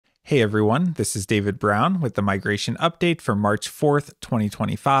Hey everyone, this is David Brown with the migration update for March 4th,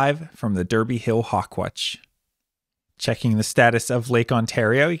 2025 from the Derby Hill Hawkwatch. Checking the status of Lake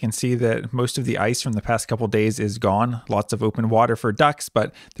Ontario, you can see that most of the ice from the past couple days is gone. Lots of open water for ducks,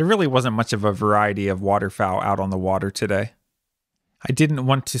 but there really wasn't much of a variety of waterfowl out on the water today. I didn't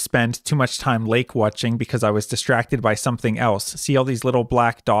want to spend too much time lake watching because I was distracted by something else. See all these little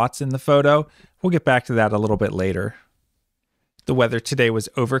black dots in the photo? We'll get back to that a little bit later. The weather today was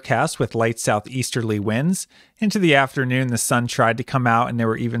overcast with light southeasterly winds. Into the afternoon, the sun tried to come out and there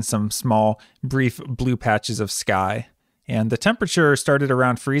were even some small, brief blue patches of sky. And the temperature started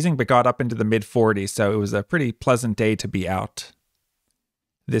around freezing but got up into the mid-40s, so it was a pretty pleasant day to be out.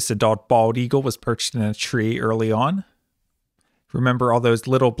 This adult bald eagle was perched in a tree early on. Remember all those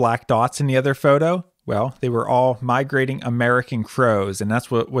little black dots in the other photo? Well, they were all migrating American crows, and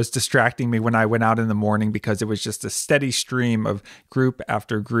that's what was distracting me when I went out in the morning because it was just a steady stream of group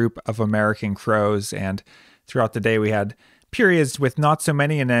after group of American crows, and throughout the day we had periods with not so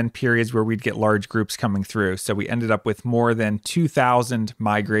many and then periods where we'd get large groups coming through. So we ended up with more than 2,000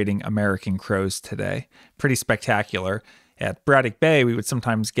 migrating American crows today. Pretty spectacular. At Braddock Bay, we would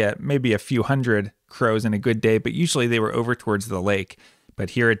sometimes get maybe a few hundred crows in a good day, but usually they were over towards the lake.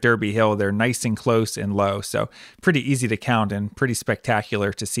 But here at Derby Hill, they're nice and close and low, so pretty easy to count and pretty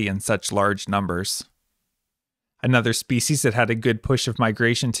spectacular to see in such large numbers. Another species that had a good push of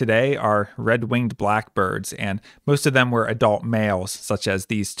migration today are red-winged blackbirds, and most of them were adult males, such as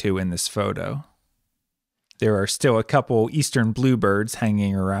these two in this photo. There are still a couple eastern bluebirds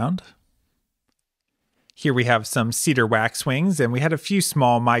hanging around. Here we have some cedar waxwings, and we had a few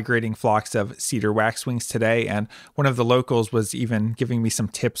small migrating flocks of cedar waxwings today, and one of the locals was even giving me some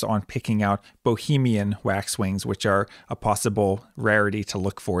tips on picking out Bohemian waxwings, which are a possible rarity to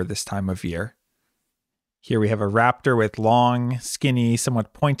look for this time of year. Here we have a raptor with long, skinny,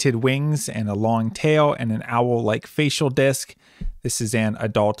 somewhat pointed wings and a long tail and an owl-like facial disc. This is an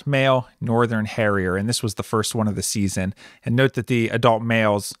adult male northern harrier, and this was the first one of the season. And note that the adult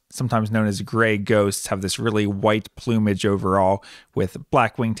males, sometimes known as gray ghosts, have this really white plumage overall with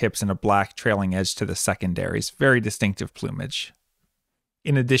black wingtips and a black trailing edge to the secondaries. Very distinctive plumage.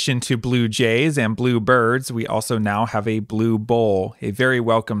 In addition to blue jays and blue birds, we also now have a blue bull, a very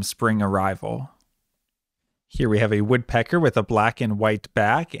welcome spring arrival. Here we have a woodpecker with a black and white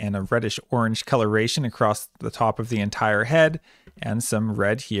back and a reddish-orange coloration across the top of the entire head, and some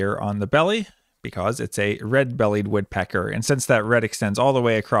red here on the belly because it's a red-bellied woodpecker. And since that red extends all the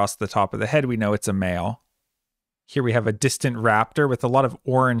way across the top of the head, we know it's a male. Here we have a distant raptor with a lot of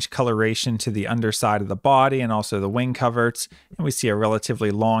orange coloration to the underside of the body and also the wing coverts. And we see a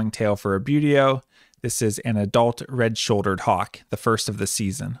relatively long tail for a buteo. This is an adult red-shouldered hawk, the first of the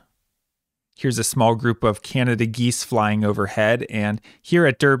season. Here's a small group of Canada geese flying overhead, and here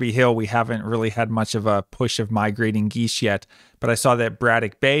at Derby Hill we haven't really had much of a push of migrating geese yet, but I saw that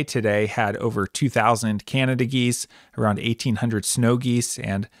Braddock Bay today had over 2,000 Canada geese, around 1,800 snow geese,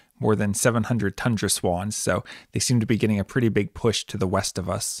 and more than 700 tundra swans, so they seem to be getting a pretty big push to the west of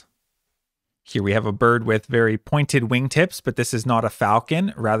us. Here we have a bird with very pointed wingtips, but this is not a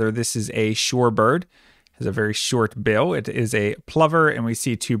falcon, rather this is a shorebird. Has a very short bill. It is a plover, and we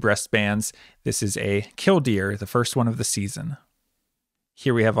see two breast bands. This is a killdeer, the first one of the season.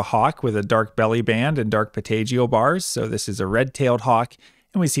 Here we have a hawk with a dark belly band and dark patagial bars. So this is a red-tailed hawk,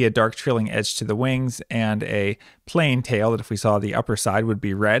 and we see a dark trailing edge to the wings and a plain tail that if we saw the upper side would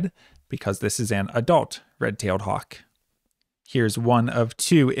be red because this is an adult red-tailed hawk. Here's one of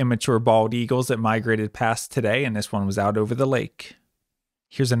two immature bald eagles that migrated past today, and this one was out over the lake.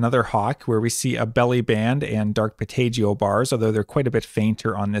 Here's another hawk where we see a belly band and dark patagial bars, although they're quite a bit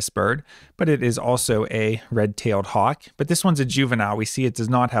fainter on this bird, but it is also a red-tailed hawk. But this one's a juvenile. We see it does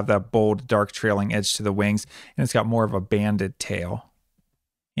not have that bold, dark trailing edge to the wings, and it's got more of a banded tail.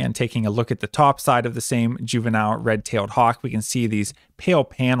 And taking a look at the top side of the same juvenile red-tailed hawk, we can see these pale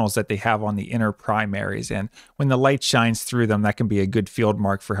panels that they have on the inner primaries, and when the light shines through them, that can be a good field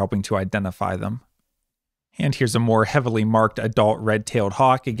mark for helping to identify them. And here's a more heavily marked adult red-tailed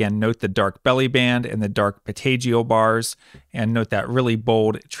hawk. Again, note the dark belly band and the dark patagial bars, and note that really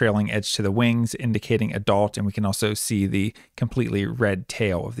bold trailing edge to the wings indicating adult, and we can also see the completely red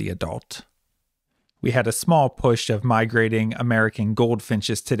tail of the adult. We had a small push of migrating American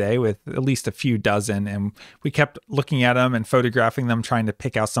goldfinches today with at least a few dozen, and we kept looking at them and photographing them, trying to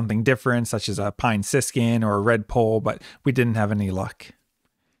pick out something different, such as a pine siskin or a red pole, but we didn't have any luck.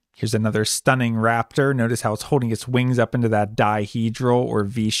 Here's another stunning raptor. Notice how it's holding its wings up into that dihedral or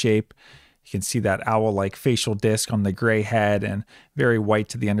V shape. You can see that owl-like facial disc on the gray head and very white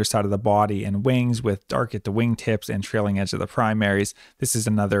to the underside of the body and wings with dark at the wingtips and trailing edge of the primaries. This is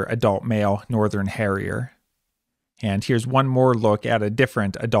another adult male northern harrier. And here's one more look at a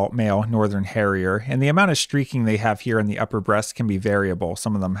different adult male northern harrier. And the amount of streaking they have here in the upper breast can be variable.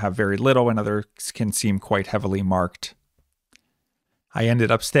 Some of them have very little and others can seem quite heavily marked. I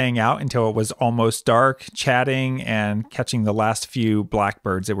ended up staying out until it was almost dark, chatting and catching the last few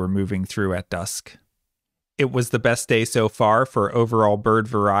blackbirds that were moving through at dusk. It was the best day so far for overall bird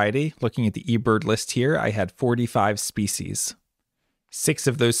variety. Looking at the eBird list here, I had 45 species. 6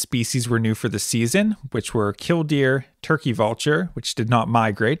 of those species were new for the season, which were killdeer, turkey vulture, which did not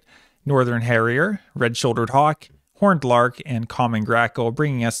migrate, northern harrier, red-shouldered hawk, horned lark, and common grackle,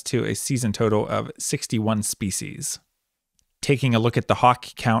 bringing us to a season total of 61 species. Taking a look at the hawk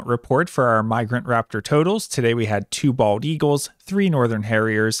count report for our migrant raptor totals, today we had 2 bald eagles, 3 northern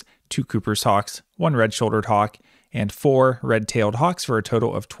harriers, 2 Cooper's hawks, 1 red-shouldered hawk, and 4 red-tailed hawks for a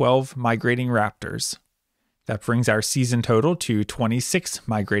total of 12 migrating raptors. That brings our season total to 26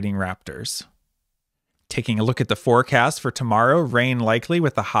 migrating raptors. Taking a look at the forecast for tomorrow, rain likely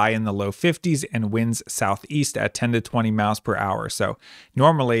with a high in the low 50s and winds southeast at 10 to 20 miles per hour. So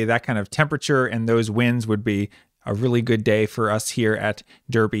normally that kind of temperature and those winds would be a really good day for us here at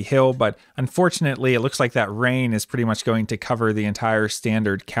Derby Hill, but unfortunately it looks like that rain is pretty much going to cover the entire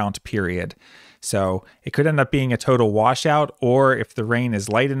standard count period. So it could end up being a total washout, or if the rain is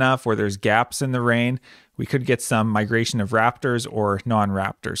light enough or there's gaps in the rain, we could get some migration of raptors or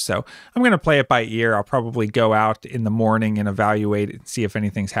non-raptors. So I'm going to play it by ear. I'll probably go out in the morning and evaluate and see if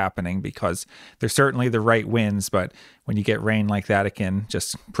anything's happening, because there's certainly the right winds, but when you get rain like that, it can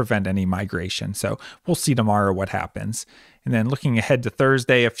just prevent any migration. So we'll see tomorrow what happens. And then looking ahead to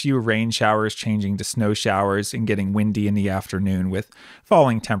Thursday, a few rain showers changing to snow showers and getting windy in the afternoon with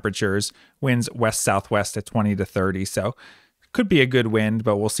falling temperatures, winds west-southwest at 20 to 30. So could be a good wind,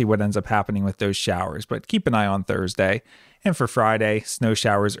 but we'll see what ends up happening with those showers. But keep an eye on Thursday. And for Friday, snow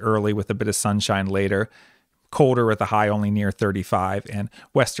showers early with a bit of sunshine later, colder with a high only near 35, and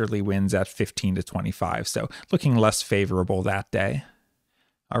westerly winds at 15 to 25. So looking less favorable that day.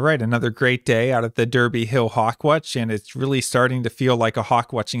 All right, another great day out at the Derby Hill Hawkwatch, and it's really starting to feel like a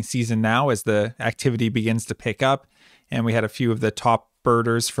hawkwatching season now as the activity begins to pick up. And we had a few of the top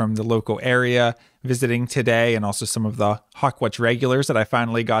birders from the local area visiting today, and also some of the Hawkwatch regulars that I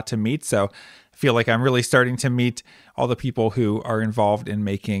finally got to meet. So I feel like I'm really starting to meet all the people who are involved in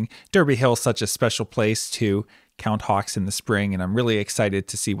making Derby Hill such a special place to count hawks in the spring, and I'm really excited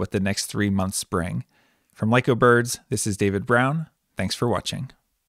to see what the next 3 months bring. From Lyco Birds, this is David Brown. Thanks for watching.